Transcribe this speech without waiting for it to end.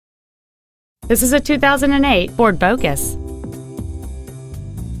This is a 2008 Ford Focus.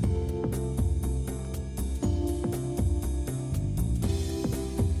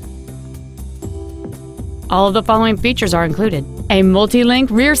 All of the following features are included: a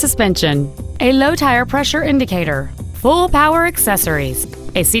multi-link rear suspension, a low tire pressure indicator, full power accessories,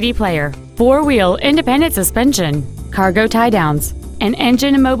 a CD player, four-wheel independent suspension, cargo tie-downs, an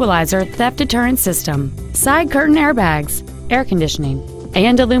engine immobilizer theft deterrent system, side curtain airbags, air conditioning,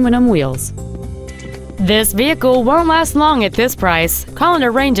 and aluminum wheels. This vehicle won't last long at this price. Call and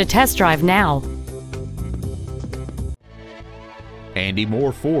arrange a test drive now. Andy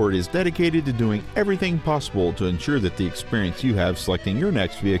Mohr Ford is dedicated to doing everything possible to ensure that the experience you have selecting your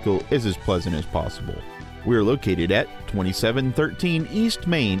next vehicle is as pleasant as possible. We are located at 2713 East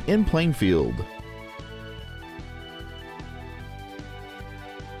Main in Plainfield.